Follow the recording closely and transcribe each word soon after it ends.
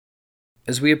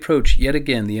As we approach yet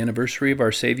again the anniversary of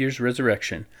our Savior's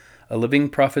resurrection, a living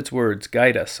prophet's words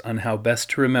guide us on how best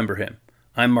to remember him.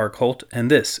 I'm Mark Holt, and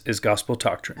this is Gospel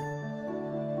Doctrine.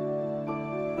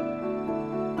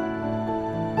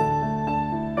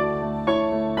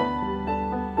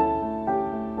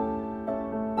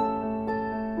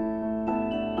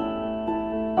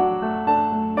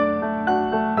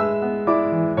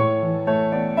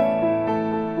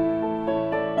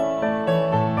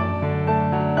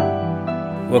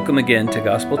 Welcome again to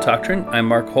Gospel Doctrine. I'm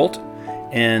Mark Holt,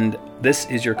 and this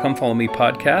is your Come Follow Me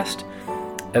podcast.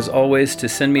 As always, to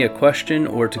send me a question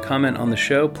or to comment on the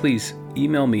show, please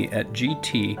email me at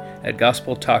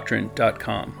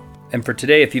gt@gospeldoctrine.com. And for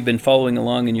today, if you've been following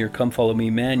along in your Come Follow Me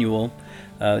manual,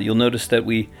 you'll notice that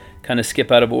we kind of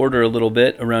skip out of order a little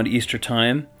bit around Easter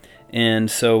time. And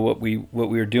so what we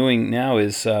are doing now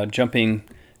is jumping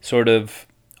sort of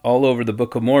all over the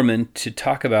Book of Mormon to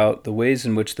talk about the ways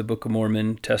in which the Book of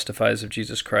Mormon testifies of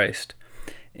Jesus Christ.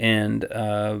 And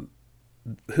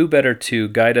who better to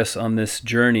guide us on this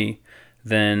journey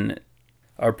than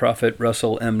our prophet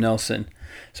Russell M. Nelson?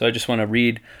 So I just want to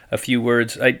read a few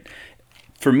words.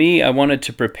 For me, I wanted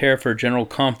to prepare for a general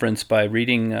conference by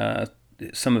reading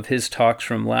some of his talks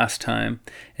from last time.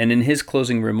 And in his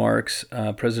closing remarks,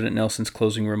 President Nelson's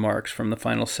closing remarks from the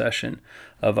final session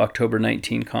of October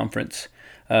 19 conference,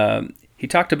 he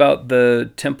talked about the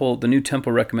new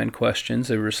temple recommend questions.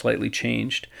 They were slightly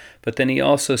changed. But then he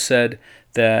also said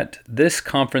that this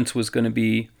conference was going to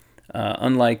be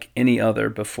unlike any other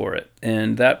before it.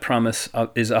 And that promise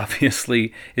is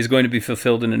going to be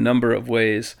fulfilled in a number of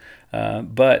ways.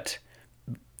 But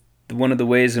one of the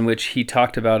ways in which he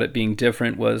talked about it being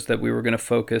different was that we were going to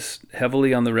focus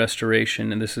heavily on the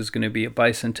restoration, and this is going to be a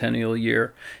bicentennial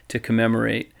year to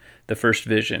commemorate the first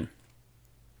vision.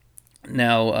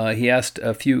 Now, he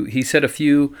said a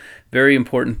few very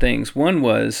important things. One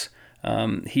was,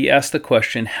 he asked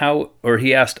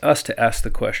us to ask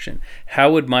the question,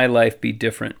 how would my life be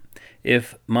different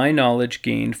if my knowledge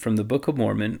gained from the Book of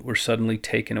Mormon were suddenly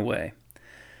taken away?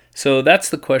 So that's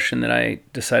the question that I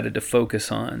decided to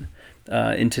focus on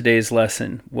in today's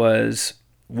lesson was,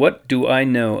 what do I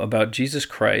know about Jesus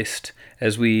Christ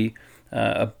as we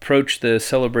approach the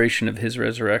celebration of his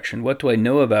resurrection? What do I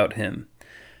know about him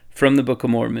from the Book of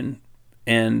Mormon?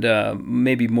 And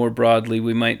maybe more broadly,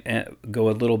 we might go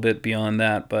a little bit beyond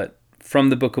that, but from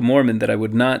the Book of Mormon that I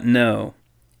would not know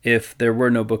if there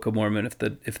were no Book of Mormon,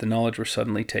 if the knowledge were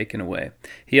suddenly taken away.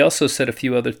 He also said a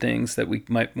few other things that we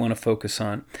might want to focus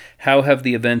on. How have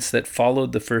the events that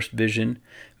followed the first vision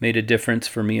made a difference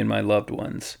for me and my loved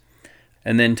ones?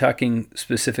 And then talking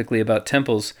specifically about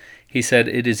temples, he said,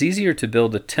 it is easier to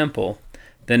build a temple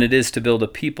than it is to build a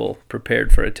people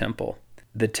prepared for a temple.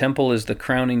 The temple is the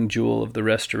crowning jewel of the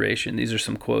restoration. These are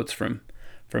some quotes from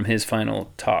his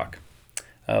final talk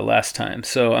last time.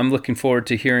 So I'm looking forward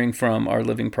to hearing from our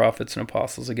living prophets and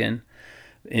apostles again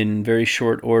in very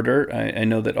short order. I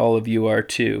know that all of you are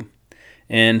too.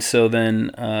 And so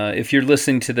then if you're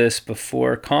listening to this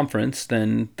before conference,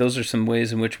 then those are some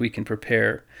ways in which we can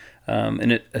prepare.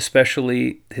 And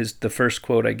especially the first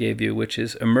quote I gave you, which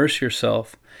is, immerse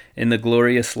yourself in the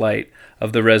glorious light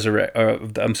of the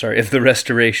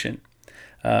restoration.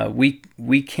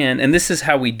 We can, and this is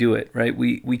how we do it, right?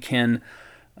 We can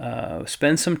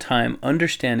spend some time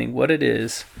understanding what it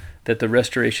is that the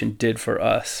restoration did for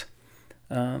us.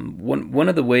 One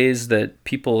of the ways that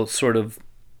people sort of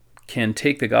can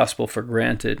take the gospel for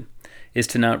granted is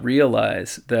to not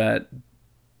realize that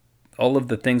all of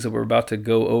the things that we're about to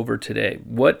go over today,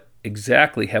 what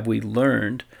exactly have we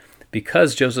learned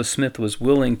because Joseph Smith was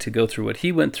willing to go through what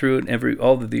he went through, and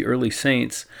all of the early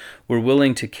saints were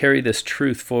willing to carry this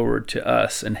truth forward to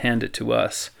us and hand it to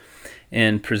us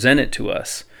and present it to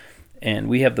us. And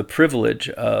we have the privilege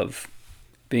of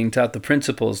being taught the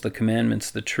principles, the commandments,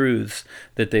 the truths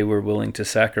that they were willing to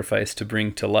sacrifice to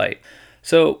bring to light.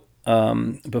 So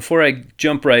before I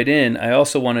jump right in, I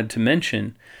also wanted to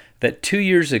mention that 2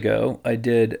 years ago, I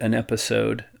did an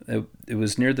episode. It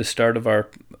was near the start of our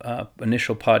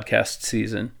initial podcast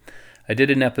season. I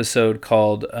did an episode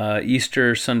called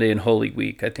Easter Sunday and Holy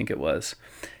Week, I think it was.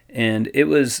 And it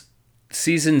was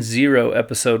Season 0,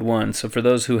 Episode 1. So for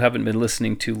those who haven't been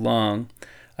listening too long,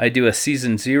 I do a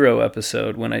Season 0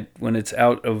 episode when I want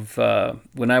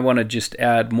to just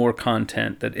add more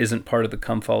content that isn't part of the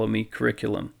Come Follow Me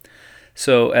curriculum.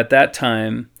 So at that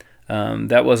time,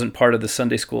 that wasn't part of the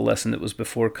Sunday school lesson that was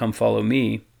before Come Follow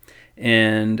Me.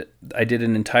 And I did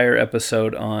an entire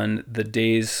episode on the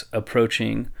days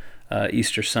approaching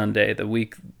Easter Sunday, the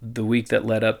week that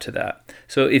led up to that.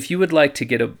 So if you would like to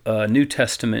get a New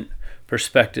Testament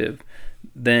perspective,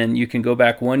 then you can go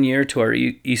back 1 year to our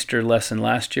Easter lesson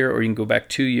last year, or you can go back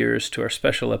 2 years to our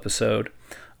special episode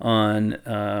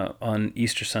on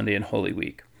Easter Sunday and Holy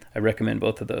Week. I recommend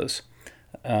both of those.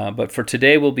 But for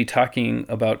today, we'll be talking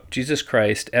about Jesus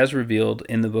Christ as revealed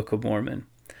in the Book of Mormon.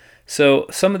 So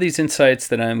some of these insights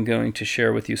that I'm going to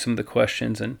share with you, some of the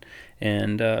questions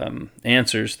and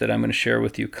answers that I'm going to share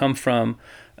with you, come from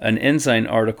an Ensign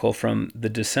article from the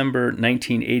December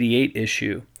 1988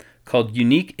 issue called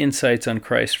Unique Insights on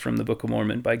Christ from the Book of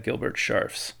Mormon by Gilbert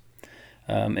Scharfs.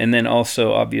 And then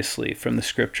also, obviously, from the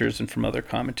scriptures and from other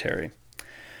commentary.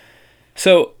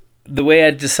 So the way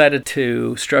I decided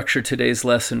to structure today's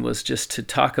lesson was just to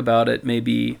talk about it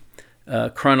maybe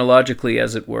chronologically,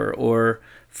 as it were, or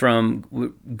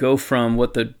go from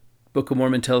what the Book of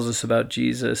Mormon tells us about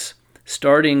Jesus,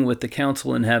 starting with the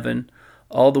council in heaven,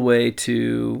 all the way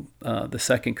to the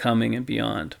second coming and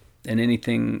beyond, and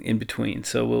anything in between.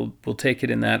 So we'll take it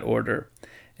in that order.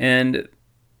 And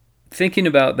thinking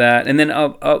about that, and then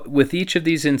with each of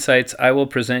these insights, I will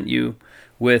present you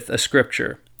with a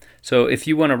scripture. So if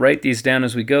you want to write these down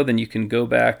as we go, then you can go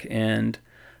back and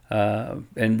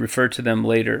refer to them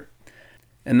later.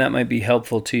 And that might be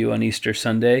helpful to you on Easter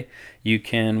Sunday. You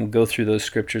can go through those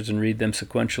scriptures and read them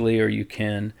sequentially, or you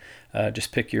can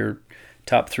just pick your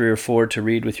top 3 or 4 to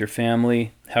read with your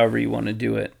family, however you want to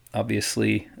do it.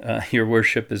 Obviously, your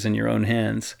worship is in your own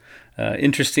hands.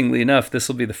 Interestingly enough, this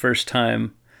will be the first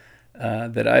time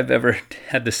that I've ever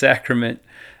had the sacrament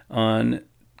on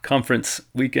conference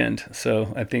weekend.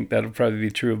 So I think that'll probably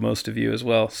be true of most of you as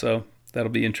well. So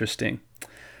that'll be interesting.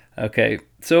 Okay,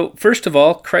 so first of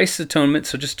all, Christ's atonement.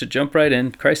 So just to jump right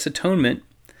in, Christ's atonement,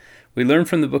 we learn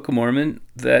from the Book of Mormon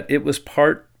that it was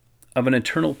part of an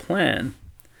eternal plan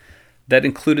that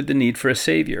included the need for a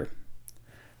Savior.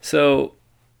 So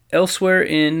elsewhere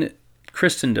in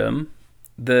Christendom,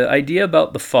 the idea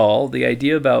about the fall, the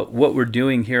idea about what we're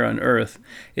doing here on earth,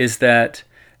 is that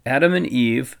Adam and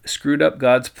Eve screwed up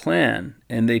God's plan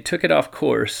and they took it off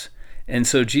course, and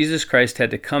so Jesus Christ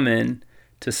had to come in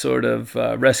to sort of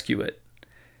rescue it.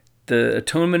 The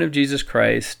atonement of Jesus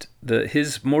Christ,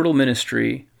 his mortal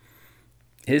ministry,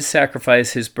 his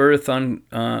sacrifice, his birth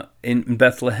in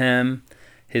Bethlehem,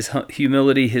 his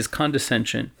humility, his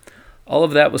condescension, all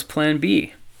of that was plan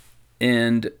B.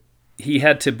 And he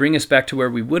had to bring us back to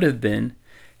where we would have been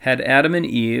had Adam and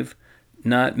Eve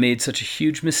not made such a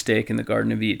huge mistake in the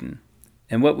Garden of Eden.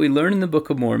 And what we learn in the Book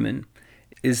of Mormon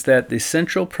is that the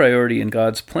central priority in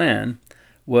God's plan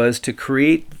was to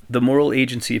create the moral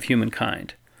agency of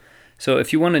humankind. So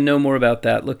if you want to know more about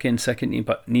that, look in 2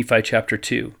 Nephi chapter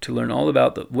 2 to learn all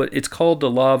about what it's called the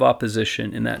law of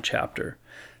opposition in that chapter.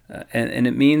 And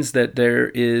it means that there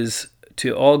is,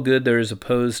 to all good, there is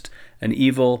opposed an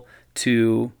evil.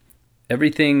 To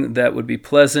everything that would be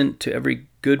pleasant, to every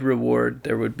good reward,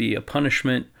 there would be a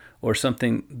punishment or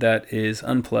something that is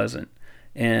unpleasant.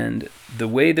 And the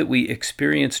way that we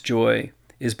experience joy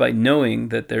is by knowing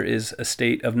that there is a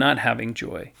state of not having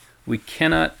joy. We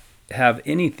cannot have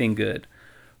anything good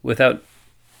without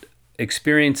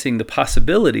experiencing the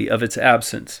possibility of its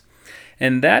absence.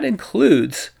 And that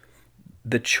includes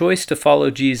the choice to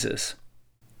follow Jesus.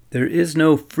 There is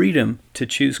no freedom to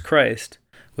choose Christ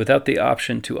without the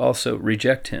option to also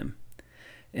reject him.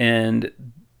 And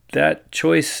that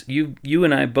choice, you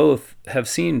and I both have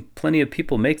seen plenty of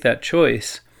people make that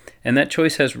choice, and that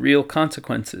choice has real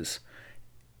consequences.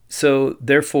 So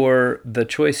therefore, the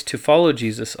choice to follow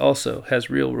Jesus also has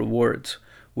real rewards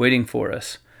waiting for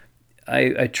us.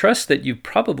 I trust that you've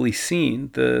probably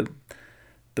seen the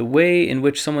way in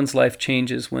which someone's life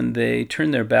changes when they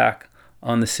turn their back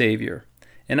on the Savior.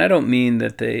 And I don't mean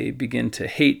that they begin to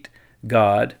hate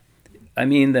God. I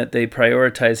mean that they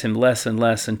prioritize him less and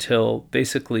less until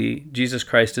basically Jesus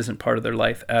Christ isn't part of their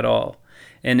life at all.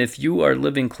 And if you are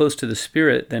living close to the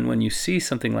Spirit, then when you see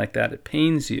something like that, it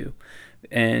pains you,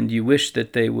 and you wish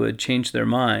that they would change their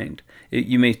mind.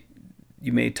 You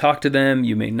may talk to them,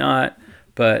 you may not,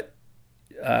 but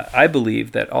I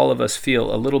believe that all of us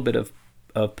feel a little bit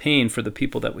of pain for the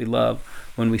people that we love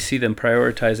when we see them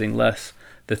prioritizing less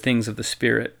the things of the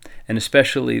Spirit, and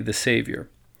especially the Savior.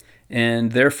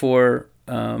 And therefore,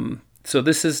 so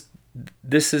this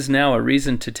is now a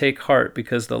reason to take heart,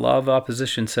 because the law of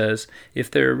opposition says if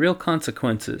there are real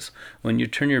consequences when you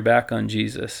turn your back on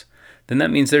Jesus, then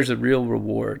that means there's a real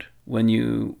reward when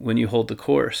you hold the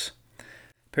course.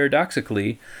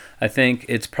 Paradoxically, I think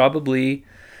it's probably,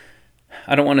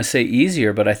 I don't want to say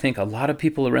easier, but I think a lot of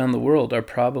people around the world are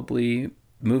probably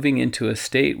moving into a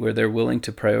state where they're willing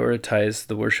to prioritize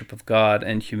the worship of God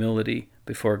and humility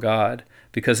before God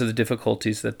because of the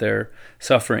difficulties that they're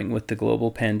suffering with the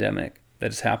global pandemic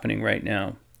that is happening right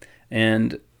now.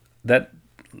 And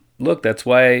that's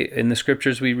why in the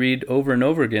scriptures we read over and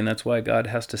over again, that's why God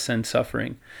has to send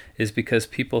suffering, is because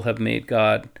people have made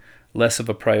God less of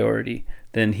a priority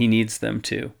than he needs them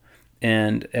to.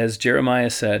 And as Jeremiah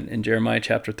said in Jeremiah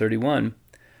chapter 31,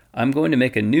 I'm going to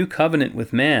make a new covenant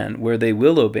with man where they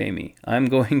will obey me. I'm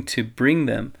going to bring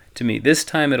them to me. This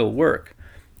time it'll work.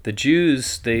 The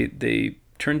Jews, they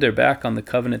turned their back on the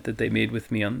covenant that they made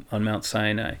with me on Mount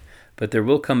Sinai. But there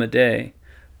will come a day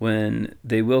when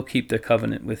they will keep the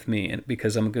covenant with me, and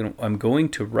because I'm going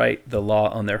to write the law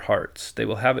on their hearts. They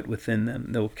will have it within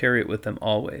them. They will carry it with them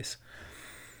always.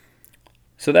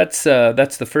 So that's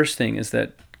the first thing, is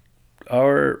that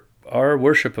our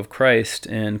worship of Christ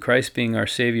and Christ being our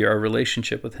Savior, our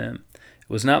relationship with him,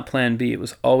 was not plan B. It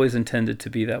was always intended to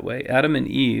be that way. Adam and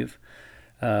Eve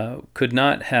could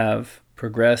not have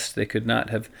progressed. They could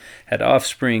not have had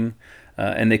offspring,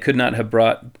 and they could not have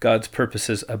brought God's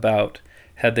purposes about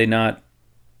had they not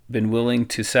been willing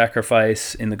to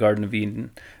sacrifice in the Garden of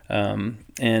Eden.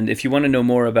 And if you want to know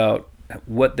more about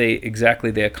what they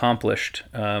accomplished,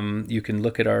 you can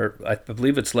look at I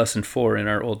believe it's lesson 4 in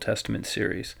our Old Testament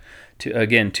series,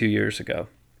 2 years ago.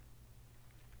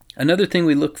 Another thing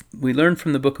we learn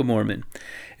from the Book of Mormon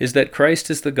is that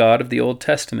Christ is the God of the Old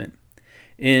Testament.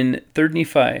 In 3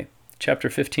 Nephi, chapter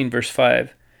 15, verse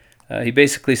 5, he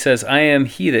basically says, I am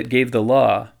he that gave the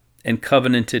law and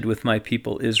covenanted with my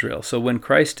people Israel. So when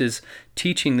Christ is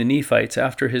teaching the Nephites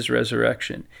after his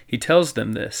resurrection, he tells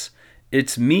them this.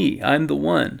 It's me. I'm the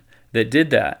one that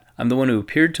did that. I'm the one who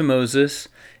appeared to Moses,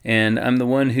 and I'm the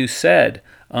one who said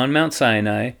on Mount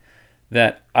Sinai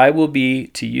that I will be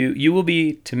to you, you will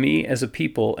be to me as a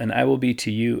people, and I will be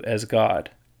to you as God.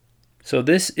 So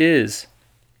this is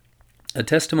a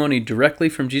testimony directly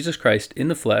from Jesus Christ in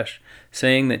the flesh,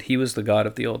 saying that he was the God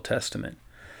of the Old Testament.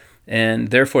 And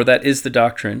therefore that is the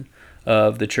doctrine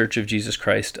of the Church of Jesus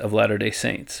Christ of Latter-day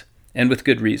Saints, and with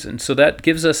good reason. So that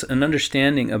gives us an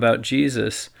understanding about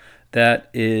Jesus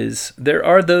there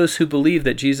are those who believe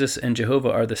that Jesus and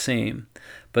Jehovah are the same,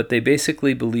 but they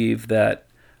basically believe that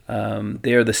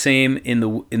they are the same in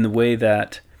the way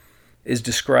that is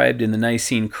described in the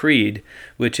Nicene Creed,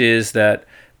 which is that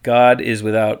God is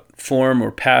without form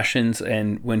or passions,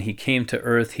 and when he came to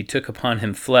earth, he took upon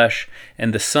him flesh,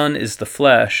 and the Son is the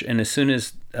flesh, and as soon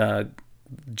as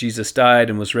Jesus died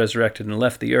and was resurrected and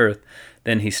left the earth,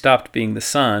 then he stopped being the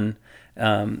Son.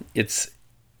 It's,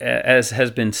 as has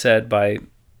been said by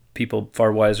people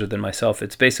far wiser than myself,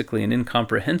 it's basically an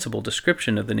incomprehensible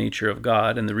description of the nature of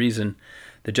God, and the reason,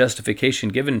 the justification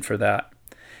given for that,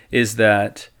 is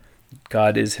that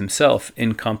God is himself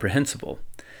incomprehensible.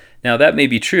 Now that may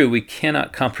be true. We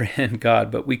cannot comprehend God,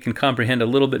 but we can comprehend a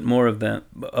little bit more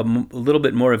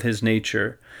of his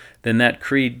nature than that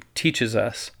creed teaches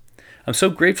us. I'm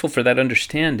so grateful for that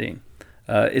understanding.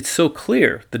 It's so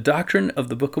clear. The doctrine of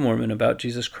the Book of Mormon about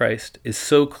Jesus Christ is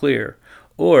so clear,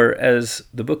 or as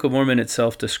the Book of Mormon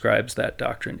itself describes that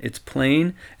doctrine, it's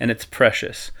plain and it's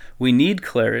precious. We need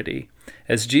clarity.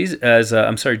 As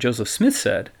Joseph Smith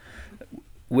said,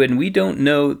 when we don't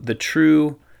know the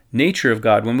true nature of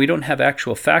God, when we don't have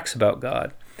actual facts about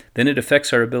God, then it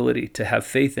affects our ability to have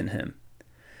faith in him.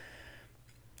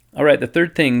 All right, the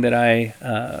third thing that I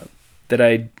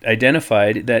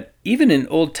identified, that even in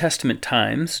Old Testament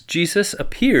times, Jesus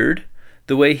appeared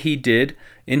the way he did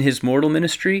in his mortal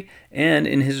ministry and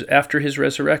after his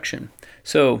resurrection.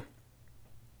 So,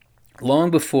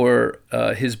 long before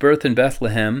his birth in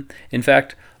Bethlehem, in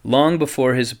fact, long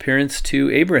before his appearance to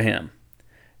Abraham,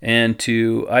 and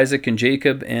to Isaac and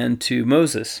Jacob and to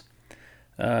Moses,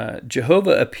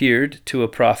 Jehovah appeared to a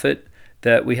prophet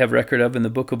that we have record of in the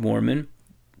Book of Mormon,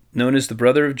 known as the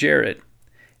brother of Jared.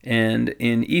 And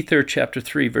in Ether chapter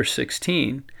 3, verse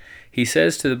 16, he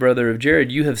says to the brother of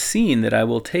Jared, you have seen that I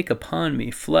will take upon me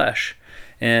flesh,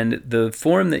 and the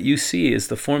form that you see is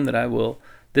the form that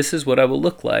this is what I will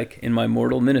look like in my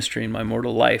mortal ministry, in my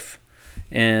mortal life.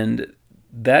 And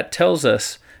that tells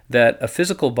us that a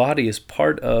physical body is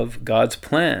part of God's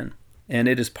plan, and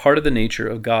it is part of the nature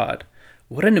of God.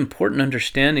 What an important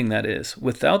understanding that is.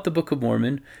 Without the Book of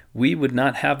Mormon, we would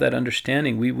not have that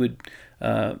understanding. We would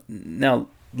now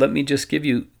let me just give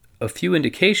you a few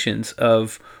indications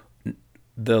of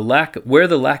where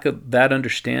the lack of that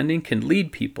understanding can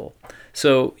lead people.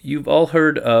 So you've all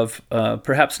heard of,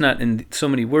 perhaps not in so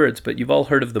many words, but you've all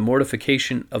heard of the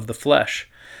mortification of the flesh.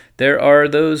 There are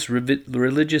those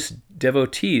religious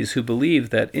devotees who believe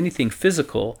that anything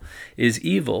physical is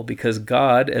evil because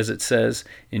God, as it says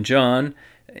in John,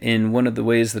 in one of the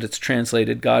ways that it's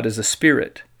translated, God is a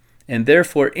spirit. And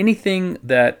therefore, anything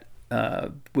that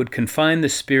would confine the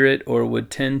spirit or would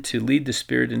tend to lead the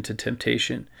spirit into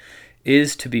temptation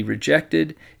is to be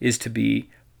rejected, is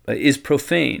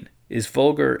profane, is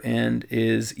vulgar, and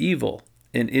is evil.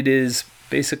 And it is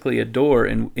basically a door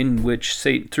through which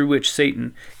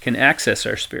Satan can access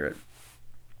our spirit.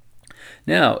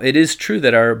 Now, it is true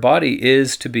that our body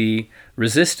is to be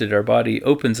resisted. Our body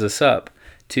opens us up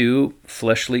to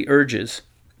fleshly urges.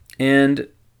 And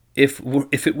if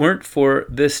it weren't for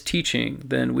this teaching,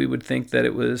 then we would think that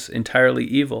it was entirely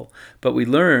evil. But we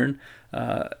learn,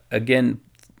 again,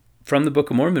 from the Book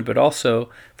of Mormon, but also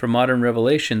from modern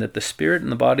revelation, that the spirit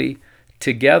and the body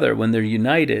together, when they're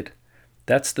united,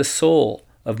 that's the soul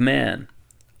of man.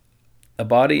 A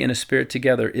body and a spirit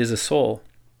together is a soul.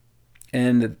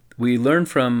 And we learn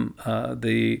from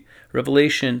the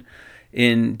revelation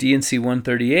in D&C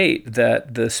 138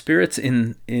 that the spirits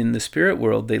in the spirit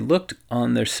world, they looked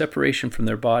on their separation from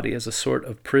their body as a sort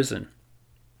of prison.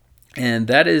 And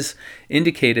that is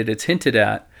indicated, it's hinted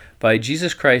at, by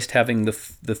Jesus Christ having the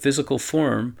physical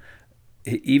form,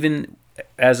 even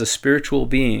as a spiritual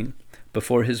being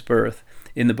before his birth,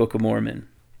 in the Book of Mormon.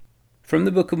 From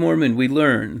the Book of Mormon, we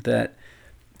learn that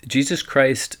Jesus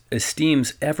Christ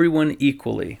esteems everyone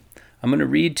equally. I'm going to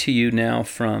read to you now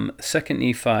from 2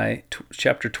 Nephi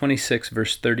chapter 26,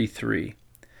 verse 33.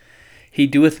 He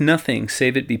doeth nothing,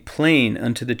 save it be plain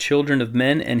unto the children of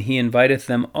men, and he inviteth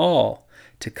them all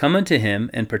to come unto him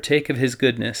and partake of his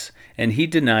goodness. And he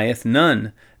denieth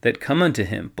none that come unto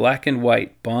him, black and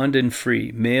white, bond and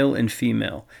free, male and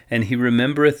female. And he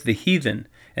remembereth the heathen,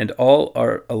 and all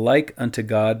are alike unto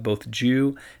God, both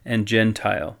Jew and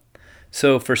Gentile.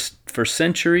 So for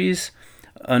centuries,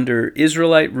 under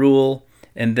Israelite rule,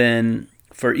 and then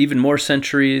for even more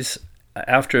centuries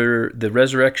after the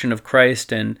resurrection of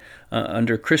Christ and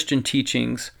under Christian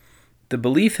teachings, the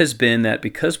belief has been that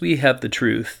because we have the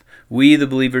truth, we the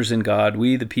believers in God,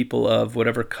 we the people of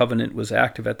whatever covenant was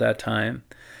active at that time,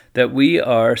 that we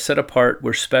are set apart,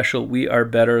 we're special, we are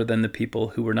better than the people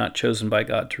who were not chosen by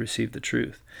God to receive the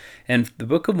truth. And the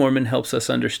Book of Mormon helps us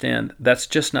understand that's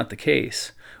just not the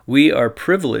case. We are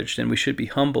privileged, and we should be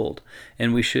humbled,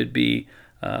 and we should be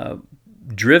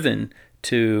driven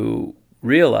to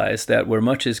realize that where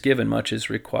much is given, much is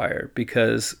required,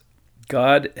 because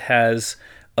God has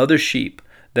other sheep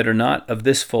that are not of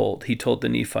this fold, he told the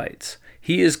Nephites.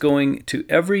 He is going to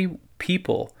every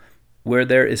people where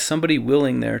there is somebody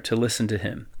willing there to listen to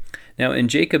him. Now, in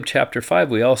Jacob chapter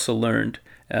 5, we also learned,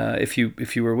 if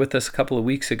you were with us a couple of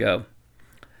weeks ago,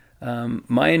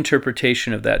 my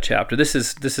interpretation of that chapter, this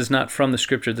is not from the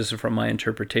scripture, this is from my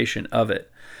interpretation of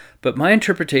it. But my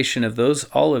interpretation of those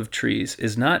olive trees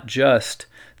is not just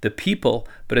the people,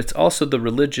 but it's also the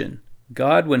religion.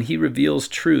 God, when he reveals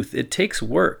truth, it takes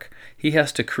work. He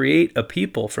has to create a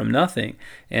people from nothing,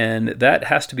 and that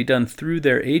has to be done through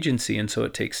their agency, and so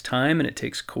it takes time, and it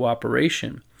takes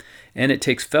cooperation, and it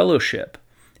takes fellowship,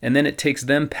 and then it takes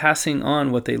them passing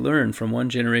on what they learn from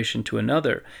one generation to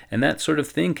another, and that sort of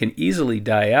thing can easily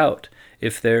die out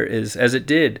if there is, as it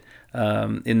did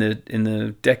in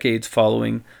the decades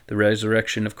following the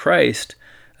resurrection of Christ.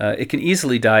 It can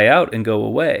easily die out and go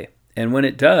away, and when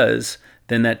it does,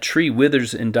 then that tree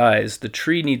withers and dies. The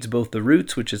tree needs both the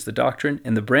roots, which is the doctrine,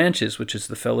 and the branches, which is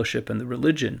the fellowship and the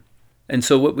religion. And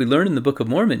so what we learn in the Book of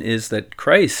Mormon is that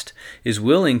Christ is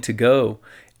willing to go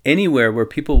anywhere where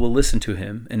people will listen to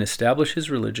him and establish his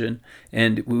religion,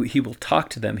 and he will talk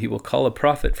to them. He will call a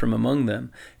prophet from among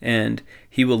them, and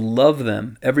he will love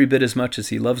them every bit as much as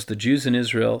he loves the Jews in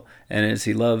Israel, and as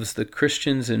he loves the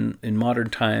Christians in modern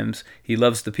times. He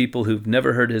loves the people who've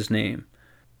never heard his name.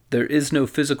 There is no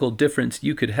physical difference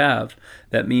you could have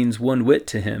that means one whit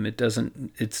to him.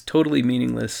 It's totally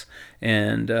meaningless.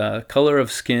 And color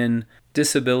of skin,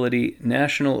 disability,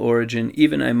 national origin,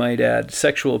 even I might add,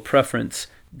 sexual preference.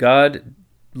 God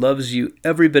loves you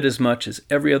every bit as much as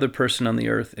every other person on the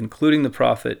earth, including the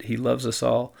prophet. He loves us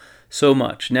all so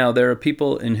much. Now, there are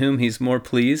people in whom he's more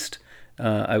pleased.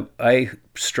 I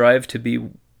strive to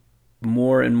be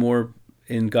more and more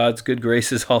in God's good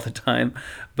graces all the time,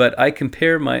 but I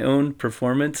compare my own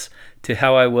performance to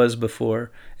how I was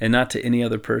before and not to any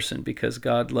other person, because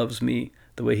God loves me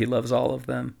the way he loves all of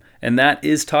them. And that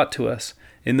is taught to us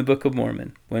in the Book of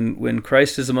Mormon. When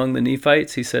Christ is among the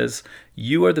Nephites, he says,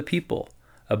 "You are the people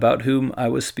about whom I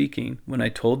was speaking when I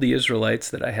told the Israelites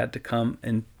that I had to come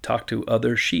and talk to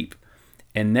other sheep.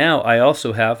 And now I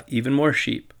also have even more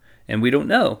sheep." And we don't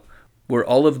know. Were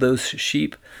all of those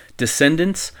sheep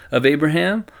descendants of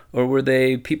Abraham, or were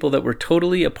they people that were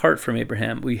totally apart from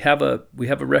Abraham? We have a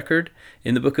record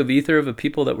in the book of Ether of a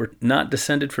people that were not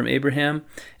descended from Abraham,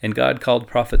 and God called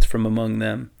prophets from among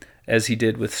them, as he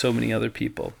did with so many other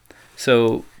people.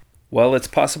 So while it's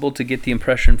possible to get the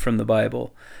impression from the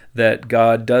Bible that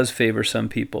God does favor some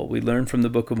people. We learn from the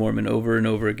Book of Mormon over and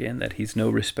over again that he's no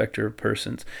respecter of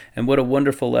persons. And what a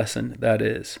wonderful lesson that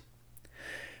is.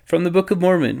 From the Book of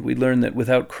Mormon, we learn that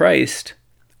without Christ,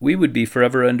 we would be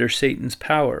forever under Satan's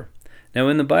power. Now,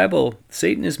 in the Bible,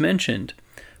 Satan is mentioned,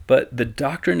 but the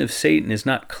doctrine of Satan is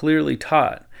not clearly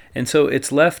taught. And so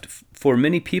it's left for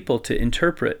many people to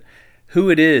interpret who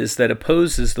it is that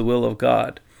opposes the will of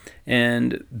God.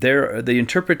 And the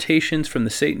interpretations from the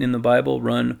Satan in the Bible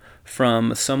run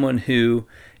from someone who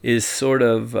is sort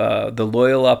of the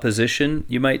loyal opposition,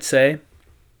 you might say,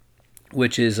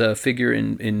 which is a figure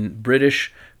in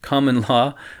British common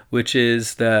law, which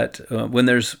is that when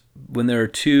there are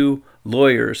two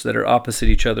lawyers that are opposite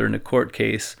each other in a court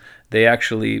case, they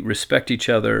actually respect each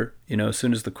other, as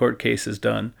soon as the court case is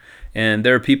done. And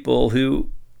there are people who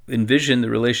envision the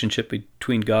relationship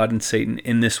between God and Satan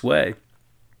in this way,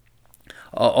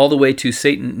 all the way to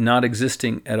Satan not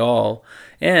existing at all.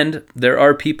 And there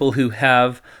are people who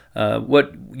have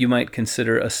what you might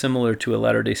consider a similar to a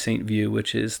Latter-day Saint view,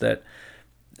 which is that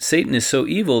Satan is so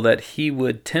evil that he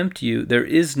would tempt you. There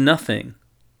is nothing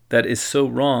that is so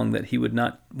wrong that he would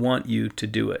not want you to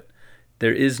do it.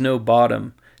 There is no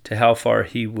bottom to how far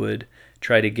he would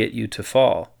try to get you to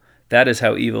fall. That is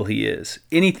how evil he is.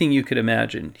 Anything you could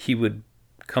imagine, he would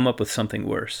come up with something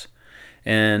worse.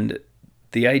 And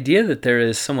the idea that there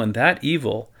is someone that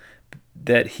evil,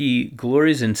 that he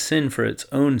glories in sin for its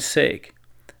own sake,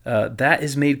 that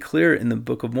is made clear in the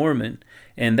Book of Mormon.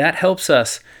 And that helps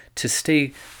us to stay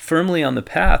firmly on the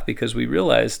path, because we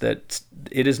realize that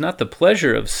it is not the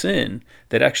pleasure of sin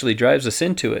that actually drives us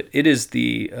into it. It is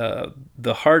the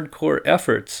hardcore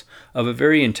efforts of a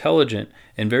very intelligent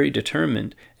and very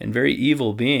determined and very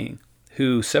evil being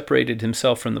who separated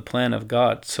himself from the plan of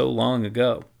God so long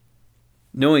ago.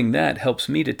 Knowing that helps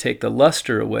me to take the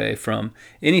luster away from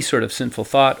any sort of sinful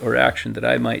thought or action that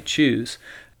I might choose.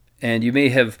 And you may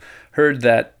have heard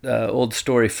that old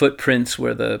story, Footprints,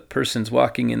 where the person's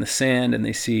walking in the sand and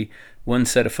they see one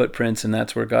set of footprints and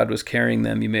that's where God was carrying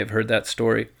them. You may have heard that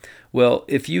story. Well,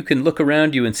 if you can look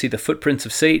around you and see the footprints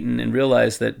of Satan and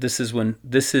realize that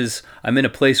I'm in a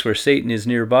place where Satan is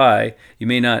nearby, you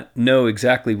may not know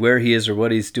exactly where he is or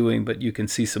what he's doing, but you can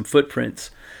see some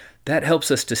footprints. That helps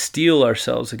us to steel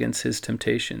ourselves against his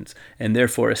temptations and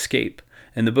therefore escape.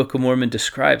 And the Book of Mormon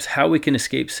describes how we can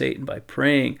escape Satan: by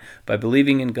praying, by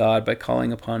believing in God, by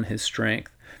calling upon his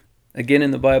strength. Again,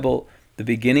 in the Bible, the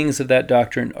beginnings of that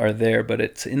doctrine are there, but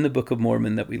it's in the Book of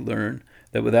Mormon that we learn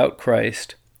that without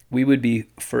Christ, we would be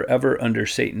forever under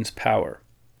Satan's power.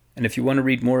 And if you want to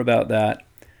read more about that,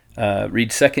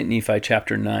 read 2 Nephi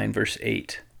chapter 9, verse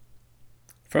 8.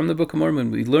 From the Book of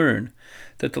Mormon, we learn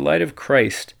that the light of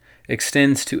Christ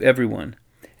extends to everyone.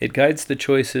 It guides the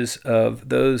choices of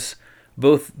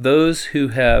both those who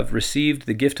have received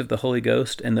the gift of the Holy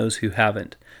Ghost and those who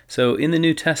haven't. So in the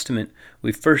New Testament,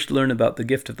 we first learn about the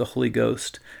gift of the Holy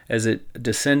Ghost as it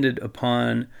descended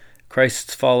upon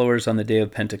Christ's followers on the day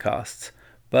of Pentecost.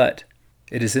 But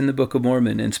it is in the Book of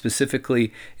Mormon, and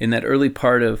specifically in that early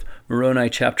part of Moroni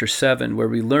chapter 7, where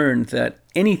we learn that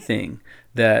anything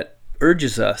that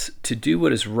urges us to do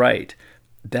what is right,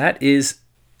 that is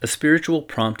a spiritual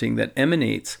prompting that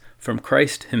emanates from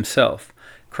Christ himself.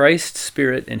 Christ's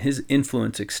Spirit and his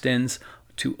influence extends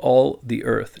to all the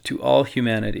earth, to all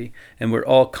humanity, and we're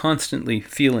all constantly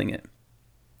feeling it.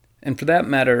 And for that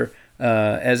matter,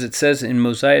 as it says in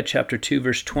Mosiah chapter 2,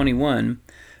 verse 21,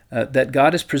 that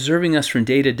God is preserving us from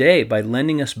day to day by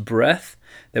lending us breath,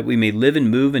 that we may live and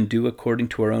move and do according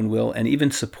to our own will, and even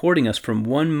supporting us from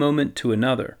one moment to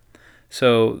another.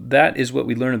 So that is what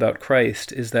we learn about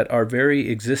Christ, is that our very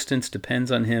existence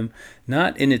depends on him,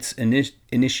 not in its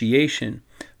initiation,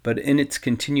 but in its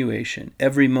continuation.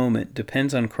 Every moment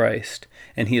depends on Christ,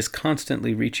 and he is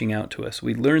constantly reaching out to us.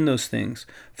 We learn those things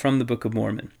from the Book of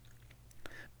Mormon.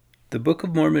 The Book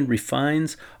of Mormon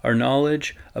refines our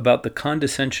knowledge about the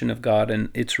condescension of God and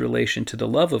its relation to the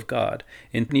love of God.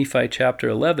 In Nephi chapter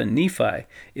 11, Nephi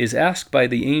is asked by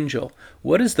the angel,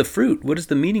 "What is the fruit? What is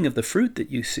the meaning of the fruit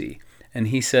that you see?" And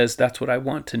he says, "That's what I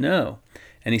want to know."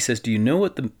 And he says, "Do you know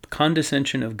what the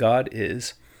condescension of God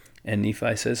is?" And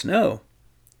Nephi says, "No."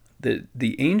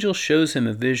 The angel shows him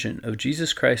a vision of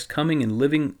Jesus Christ coming and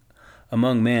living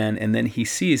among man, and then he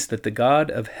sees that the God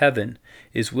of heaven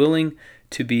is willing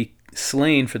to be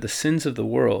slain for the sins of the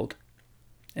world.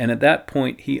 And at that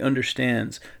point he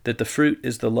understands that the fruit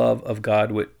is the love of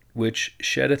God which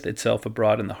sheddeth itself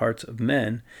abroad in the hearts of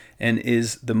men, and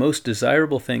is the most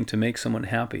desirable thing to make someone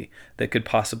happy that could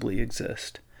possibly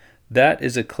exist. That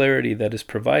is a clarity that is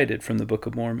provided from the Book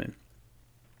of Mormon.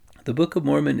 The Book of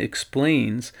Mormon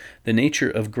explains the nature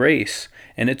of grace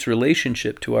and its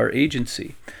relationship to our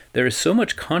agency. There is so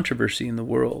much controversy in the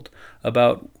world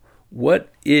about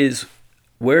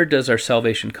where does our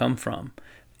salvation come from?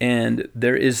 And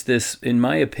there is this, in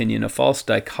my opinion, a false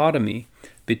dichotomy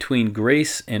between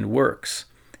grace and works.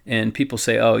 And people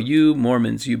say, oh, you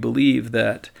Mormons, you believe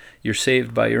that you're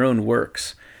saved by your own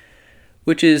works,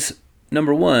 which is,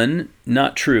 number one,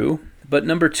 not true. But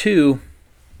number two,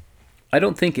 I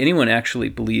don't think anyone actually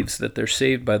believes that they're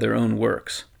saved by their own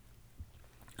works.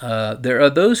 There are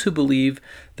those who believe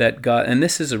that God, and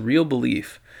this is a real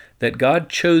belief, that God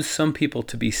chose some people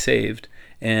to be saved,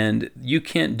 and you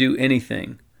can't do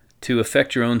anything to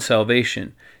affect your own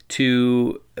salvation.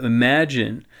 To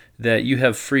imagine that you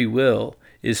have free will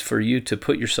is for you to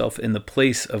put yourself in the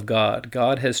place of God.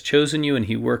 God has chosen you and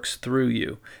he works through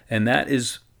you. And that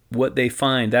is what they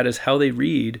find. That is how they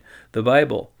read the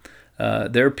Bible.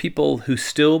 There are people who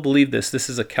still believe this. This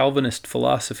is a Calvinist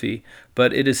philosophy,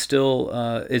 but it still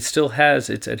has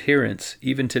its adherents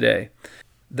even today.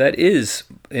 That is,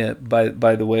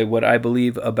 by the way, what I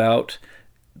believe about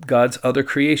God's other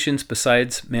creations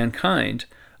besides mankind.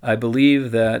 I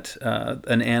believe that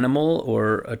an animal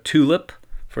or a tulip,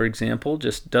 for example,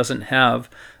 just doesn't have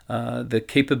the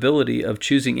capability of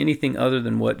choosing anything other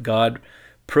than what God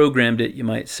programmed it, you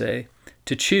might say,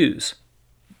 to choose.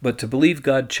 But to believe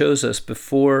God chose us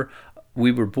before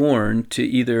we were born to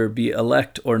either be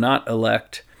elect or not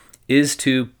elect is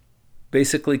to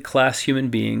basically class human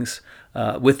beings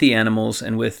with the animals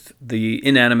and with the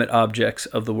inanimate objects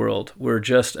of the world. We're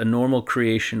just a normal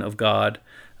creation of God.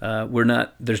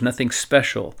 There's nothing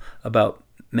special about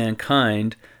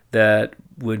mankind that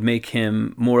would make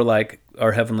him more like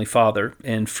our Heavenly Father,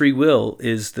 and free will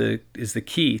is the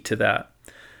key to that.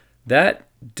 That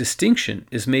distinction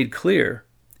is made clear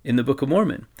in the Book of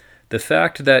Mormon. The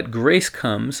fact that grace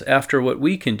comes after what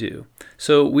we can do.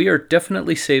 So we are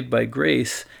definitely saved by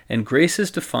grace, and grace is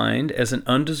defined as an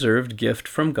undeserved gift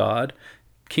from God.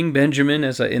 King Benjamin,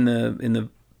 in the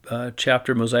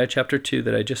chapter, Mosiah chapter 2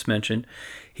 that I just mentioned,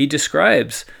 he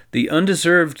describes the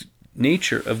undeserved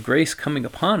nature of grace coming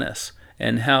upon us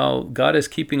and how God is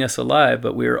keeping us alive,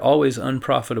 but we are always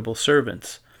unprofitable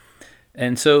servants.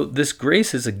 And so this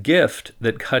grace is a gift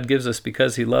that God gives us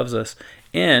because he loves us,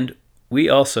 and we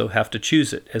also have to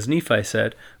choose it. As Nephi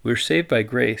said, we're saved by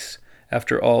grace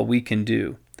after all we can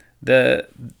do.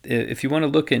 If you want to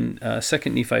look in 2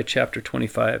 Nephi chapter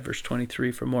 25, verse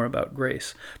 23 for more about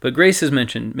grace. But grace is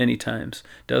mentioned many times,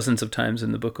 dozens of times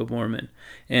in the Book of Mormon.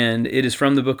 And it is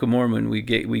from the Book of Mormon we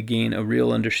gain a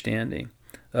real understanding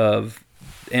of,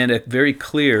 and a very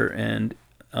clear and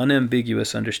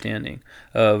unambiguous understanding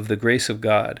of the grace of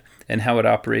God and how it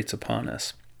operates upon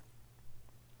us.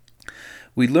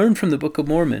 We learn from the Book of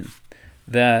Mormon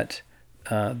that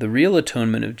the real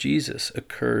atonement of Jesus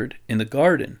occurred in the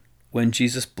garden when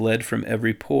Jesus bled from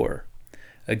every pore.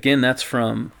 Again, that's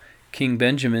from King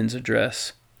Benjamin's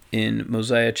address in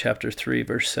Mosiah chapter 3,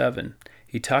 verse 7.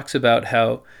 He talks about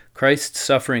how Christ's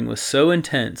suffering was so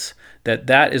intense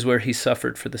that is where he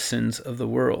suffered for the sins of the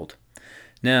world.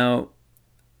 Now,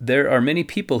 there are many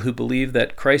people who believe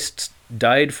that Christ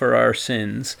died for our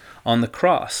sins on the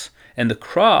cross, and the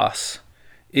cross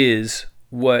is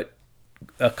what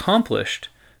accomplished,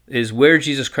 is where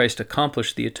Jesus Christ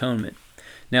accomplished the atonement.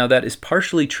 Now, that is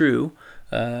partially true.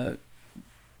 Elder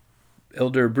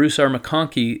Bruce R.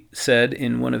 McConkie said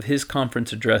in one of his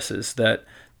conference addresses that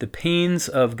the pains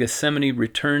of Gethsemane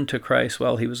returned to Christ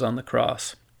while he was on the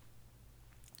cross.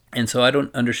 And so I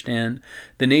don't understand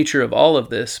the nature of all of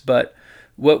this, but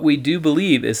what we do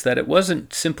believe is that it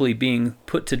wasn't simply being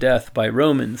put to death by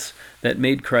Romans that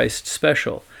made Christ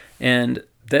special. And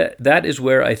that is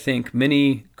where I think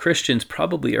many Christians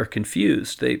probably are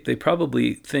confused. They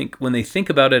probably think, when they think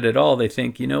about it at all, they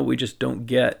think, we just don't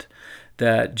get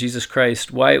that Jesus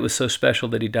Christ, why it was so special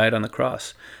that he died on the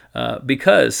cross.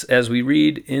 Because, as we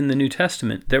read in the New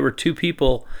Testament, there were two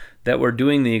people that were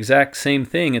doing the exact same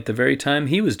thing at the very time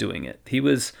he was doing it. He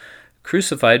was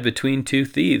crucified between two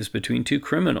thieves, between two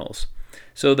criminals.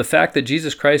 So the fact that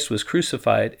Jesus Christ was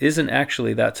crucified isn't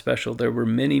actually that special. There were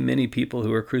many, many people who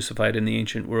were crucified in the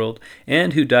ancient world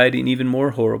and who died in even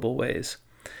more horrible ways.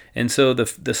 And so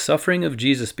the suffering of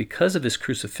Jesus because of his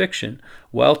crucifixion,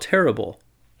 while terrible,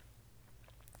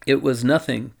 it was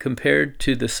nothing compared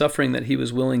to the suffering that he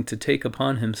was willing to take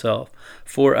upon himself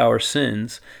for our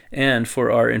sins and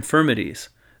for our infirmities.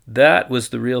 That was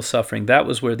the real suffering. That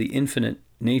was where the infinite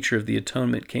nature of the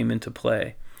atonement came into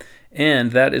play.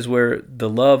 And that is where the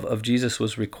love of Jesus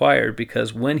was required,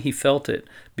 because when he felt it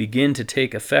begin to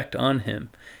take effect on him,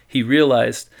 he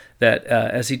realized that,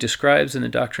 as he describes in the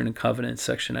Doctrine and Covenants,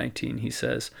 section 19, he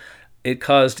says, "It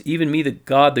caused even me, the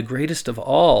God, the greatest of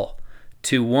all,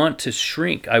 to want to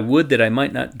shrink. I would that I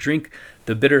might not drink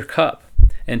the bitter cup,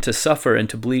 and to suffer and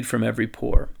to bleed from every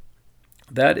pore."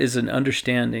 That is an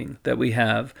understanding that we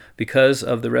have because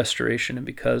of the restoration and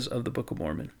because of the Book of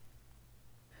Mormon.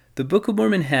 The Book of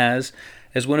Mormon has,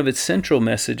 as one of its central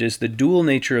messages, the dual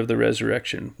nature of the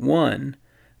resurrection. One,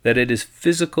 that it is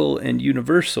physical and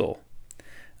universal,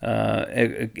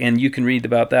 and you can read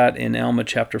about that in Alma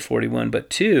chapter 41. But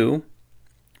two,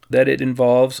 that it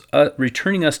involves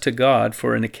returning us to God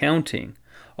for an accounting.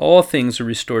 All things are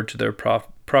restored to their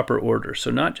proper order.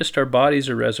 So not just our bodies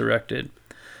are resurrected,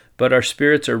 but our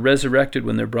spirits are resurrected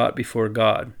when they're brought before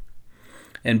God.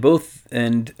 And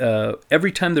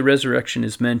every time the resurrection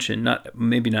is mentioned,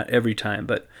 maybe not every time,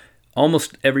 but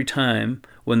almost every time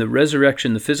when the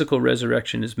resurrection, the physical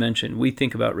resurrection is mentioned, we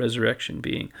think about resurrection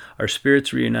being our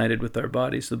spirits reunited with our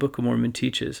bodies. The Book of Mormon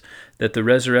teaches that the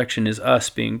resurrection is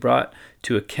us being brought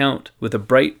to account with a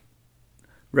bright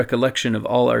recollection of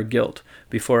all our guilt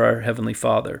before our Heavenly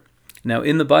Father. Now,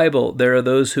 in the Bible, there are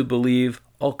those who believe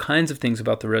all kinds of things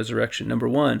about the resurrection. Number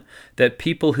one, that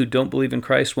people who don't believe in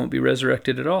Christ won't be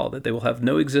resurrected at all, that they will have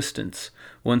no existence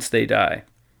once they die.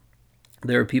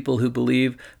 There are people who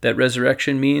believe that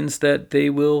resurrection means that they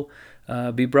will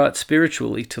be brought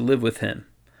spiritually to live with Him.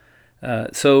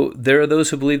 So there are those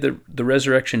who believe that the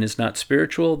resurrection is not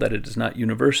spiritual, that it is not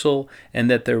universal, and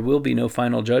that there will be no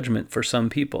final judgment for some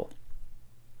people.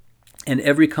 And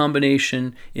every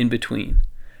combination in between.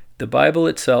 The Bible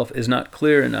itself is not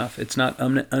clear enough, it's not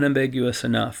unambiguous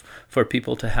enough for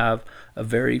people to have a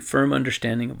very firm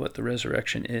understanding of what the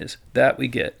resurrection is. That we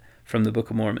get from the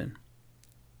Book of Mormon.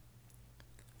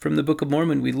 From the Book of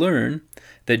Mormon, we learn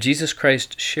that Jesus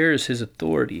Christ shares his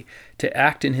authority to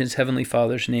act in his Heavenly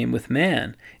Father's name with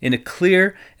man in a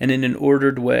clear and in an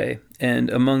ordered way. And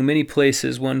among many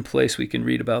places, one place we can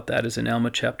read about that is in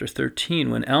Alma chapter 13,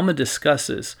 when Alma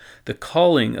discusses the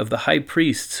calling of the high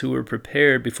priests who were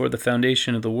prepared before the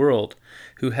foundation of the world,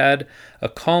 who had a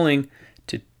calling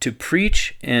to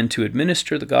preach and to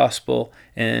administer the gospel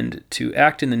and to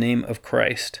act in the name of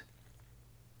Christ.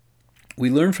 We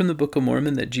learn from the Book of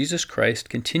Mormon that Jesus Christ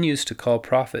continues to call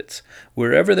prophets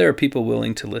wherever there are people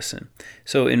willing to listen.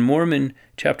 So in Mormon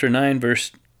chapter 9,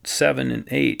 verse 7 and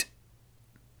 8,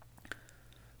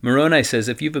 Moroni says,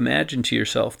 "If you've imagined to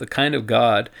yourself the kind of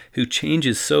God who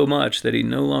changes so much that he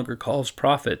no longer calls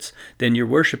prophets, then you're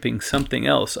worshiping something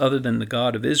else other than the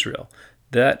God of Israel.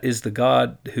 That is the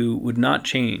God who would not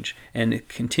change and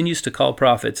continues to call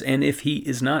prophets. And if he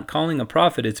is not calling a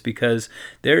prophet, it's because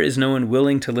there is no one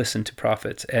willing to listen to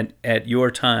prophets at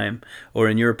your time or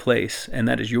in your place, and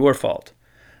that is your fault."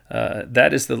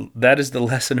 That is the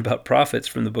lesson about prophets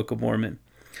from the Book of Mormon.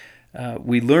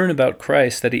 We learn about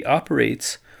Christ that he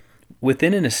operates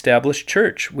within an established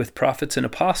church with prophets and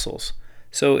apostles.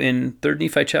 So in 3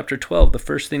 Nephi chapter 12, the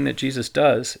first thing that Jesus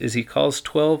does is he calls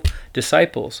 12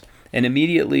 disciples and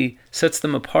immediately sets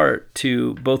them apart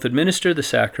to both administer the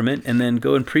sacrament and then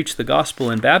go and preach the gospel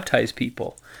and baptize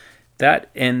people.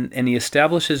 And he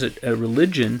establishes a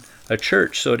religion, a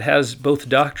church, so it has both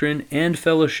doctrine and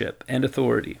fellowship and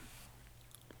authority.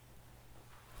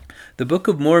 The Book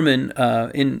of Mormon,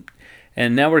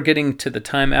 and now we're getting to the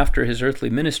time after his earthly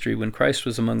ministry when Christ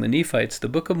was among the Nephites, the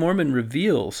Book of Mormon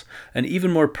reveals an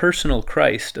even more personal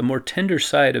Christ, a more tender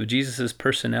side of Jesus'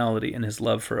 personality and his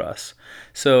love for us.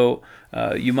 So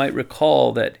you might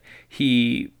recall that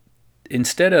he,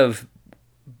 instead of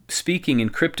speaking in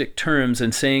cryptic terms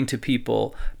and saying to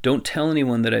people, "Don't tell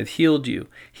anyone that I've healed you,"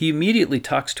 he immediately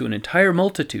talks to an entire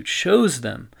multitude, shows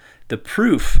them the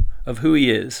proof of who he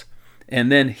is, and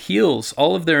then heals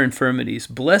all of their infirmities,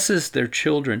 blesses their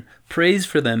children, prays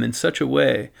for them in such a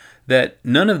way that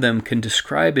none of them can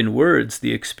describe in words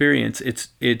the experience.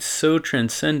 It's so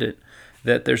transcendent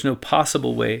that there's no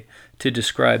possible way to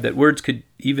describe that words could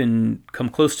even come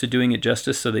close to doing it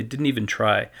justice, so they didn't even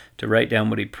try to write down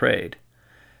what he prayed.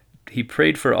 He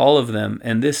prayed for all of them,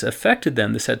 and this affected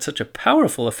them. This had such a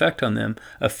powerful effect on them.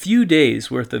 A few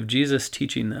days worth of Jesus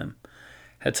teaching them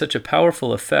had such a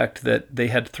powerful effect that they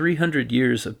had 300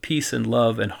 years of peace and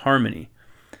love and harmony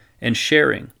and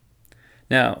sharing.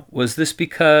 Now, was this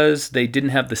because they didn't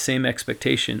have the same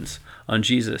expectations on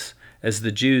Jesus as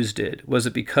the Jews did? Was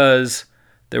it because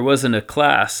there wasn't a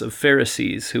class of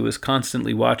Pharisees who was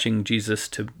constantly watching Jesus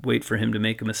to wait for him to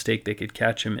make a mistake they could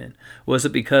catch him in? Was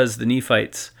it because the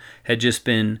Nephites had just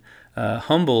been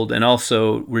humbled and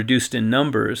also reduced in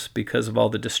numbers because of all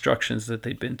the destructions that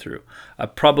they'd been through.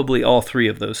 Probably all three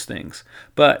of those things.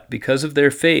 But because of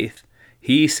their faith,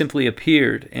 he simply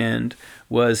appeared and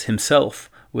was himself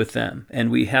with them. And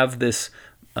we have this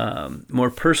more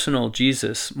personal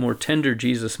Jesus, more tender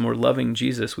Jesus, more loving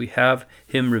Jesus. We have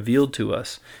him revealed to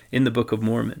us in the Book of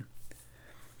Mormon.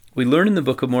 We learn in the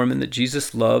Book of Mormon that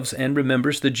Jesus loves and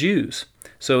remembers the Jews.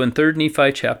 So in 3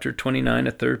 Nephi chapter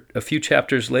 29, a few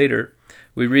chapters later,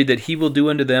 we read that he will do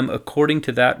unto them according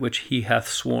to that which he hath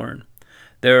sworn.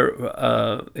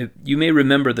 You may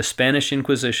remember the Spanish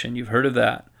Inquisition. You've heard of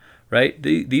that, right?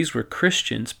 These were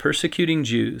Christians persecuting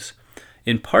Jews,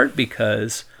 in part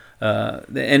because,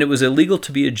 and it was illegal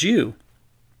to be a Jew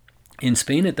in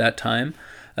Spain at that time.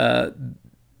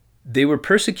 They were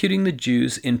persecuting the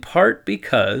Jews in part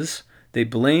because they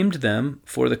blamed them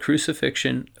for the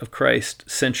crucifixion of Christ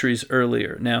centuries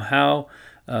earlier. Now, how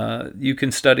you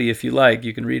can study if you like,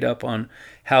 you can read up on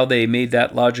how they made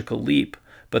that logical leap.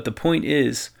 But the point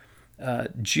is,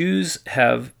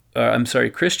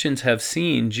 Christians have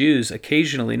seen Jews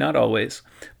occasionally, not always,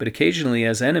 but occasionally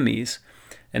as enemies,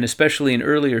 and especially in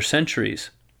earlier centuries,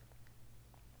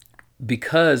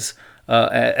 because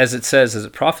as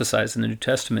it prophesies in the New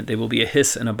Testament, they will be a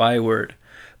hiss and a byword.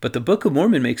 But the Book of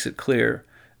Mormon makes it clear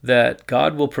that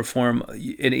God will perform.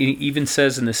 It even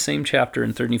says in the same chapter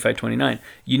in 3 Nephi 29,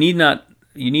 you need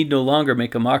no longer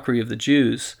make a mockery of the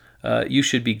Jews. You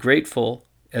should be grateful,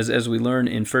 as we learn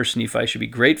in 1 Nephi, should be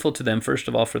grateful to them first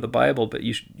of all for the Bible, but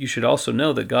you should also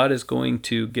know that God is going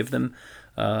to give them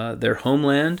their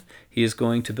homeland. He is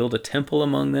going to build a temple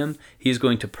among them. He is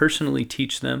going to personally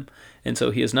teach them. And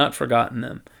so he has not forgotten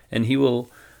them. And he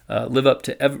will live up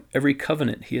to every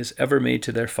covenant he has ever made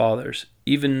to their fathers,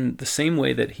 even the same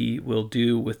way that he will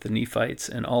do with the Nephites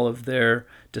and all of their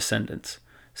descendants.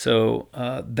 So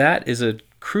that is a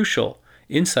crucial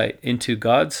insight into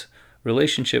God's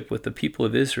relationship with the people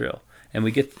of Israel, and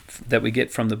we get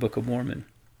from the Book of Mormon.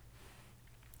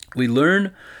 We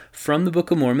learn from the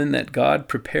Book of Mormon that God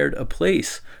prepared a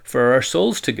place for our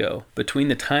souls to go between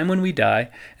the time when we die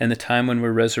and the time when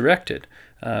we're resurrected.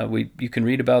 You can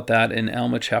read about that in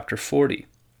Alma chapter 40.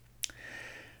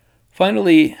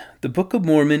 Finally, the Book of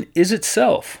Mormon is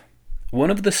itself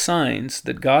one of the signs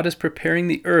that God is preparing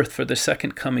the earth for the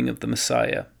second coming of the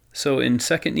Messiah. So in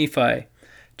 2 Nephi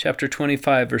chapter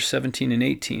 25, verse 17 and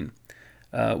 18,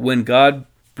 when God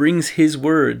brings his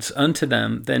words unto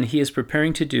them, then he is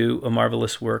preparing to do a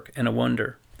marvelous work and a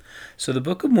wonder. So the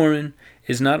Book of Mormon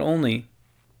is not only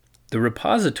the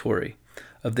repository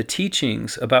of the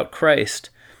teachings about Christ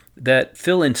that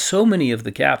fill in so many of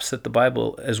the gaps that the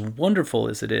Bible, as wonderful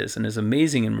as it is and as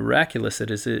amazing and miraculous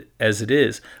as it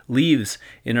is, leaves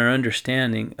in our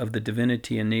understanding of the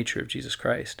divinity and nature of Jesus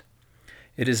Christ.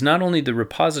 It is not only the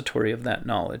repository of that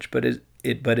knowledge, but it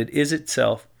is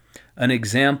itself an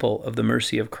example of the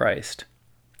mercy of Christ,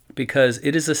 because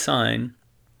it is a sign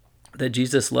that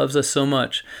Jesus loves us so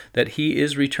much that he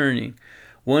is returning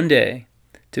one day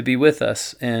to be with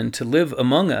us and to live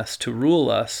among us, to rule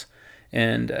us.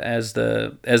 And as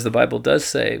the Bible does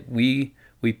say, we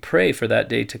pray for that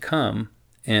day to come,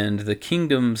 and the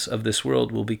kingdoms of this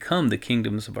world will become the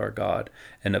kingdoms of our God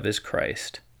and of his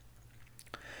Christ.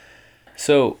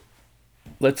 So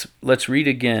let's read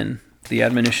again the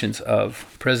admonitions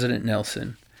of President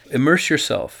Nelson. Immerse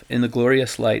yourself in the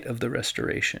glorious light of the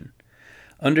restoration.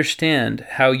 Understand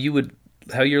how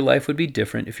your life would be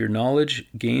different if your knowledge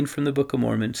gained from the Book of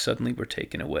Mormon suddenly were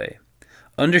taken away.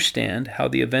 Understand how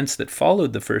the events that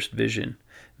followed the first vision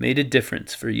made a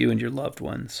difference for you and your loved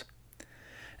ones.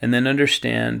 And then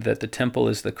understand that the temple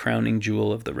is the crowning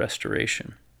jewel of the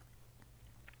restoration.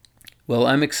 Well,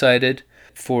 I'm excited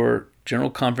for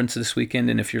General Conference this weekend,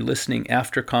 and if you're listening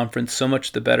after conference, so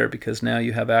much the better, because now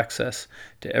you have access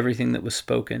to everything that was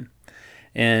spoken,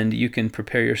 and you can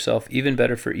prepare yourself even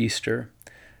better for Easter.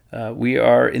 We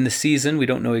are in the season, we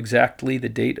don't know exactly the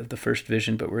date of the first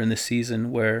vision, but we're in the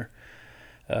season where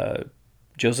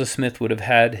Joseph Smith would have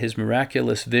had his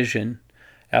miraculous vision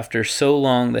after so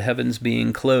long the heavens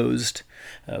being closed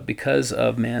because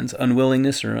of man's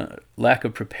unwillingness or lack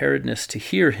of preparedness to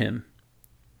hear him.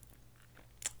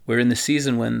 We're in the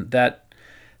season when that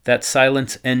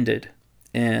silence ended,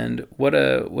 and what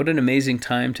an amazing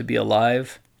time to be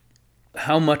alive.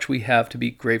 How much we have to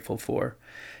be grateful for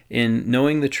in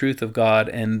knowing the truth of God.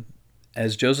 And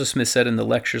as Joseph Smith said in the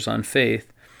Lectures on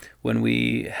Faith, when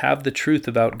we have the truth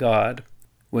about God,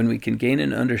 when we can gain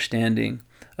an understanding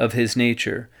of his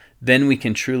nature, then we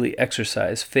can truly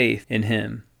exercise faith in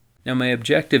him. Now, my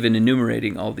objective in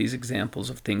enumerating all these examples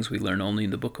of things we learn only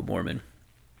in the Book of Mormon,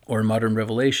 or modern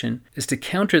revelation, is to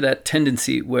counter that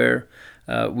tendency where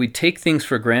we take things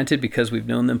for granted because we've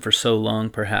known them for so long,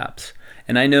 perhaps.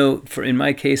 And I know, in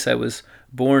my case, I was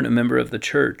born a member of the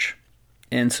church.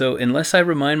 And so unless I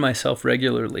remind myself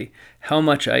regularly how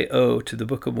much I owe to the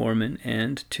Book of Mormon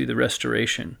and to the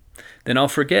Restoration, then I'll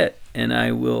forget, and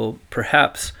I will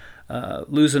perhaps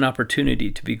lose an opportunity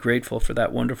to be grateful for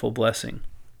that wonderful blessing.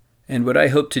 And what I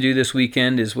hope to do this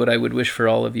weekend is what I would wish for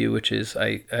all of you, which is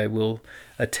I will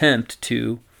attempt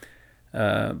to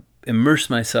immerse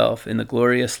myself in the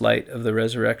glorious light of the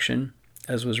resurrection,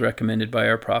 as was recommended by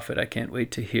our prophet. I can't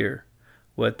wait to hear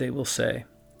what they will say.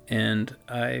 And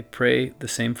I pray the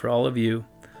same for all of you.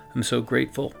 I'm so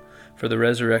grateful for the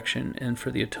resurrection and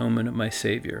for the atonement of my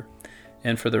Savior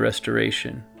and for the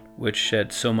restoration, which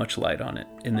shed so much light on it.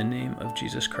 In the name of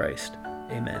Jesus Christ,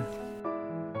 amen.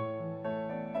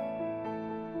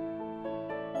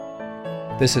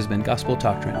 This has been Gospel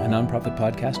Doctrine, a nonprofit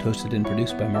podcast hosted and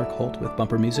produced by Mark Holt with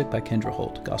bumper music by Kendra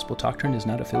Holt. Gospel Doctrine is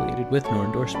not affiliated with nor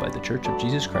endorsed by The Church of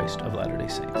Jesus Christ of Latter-day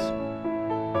Saints.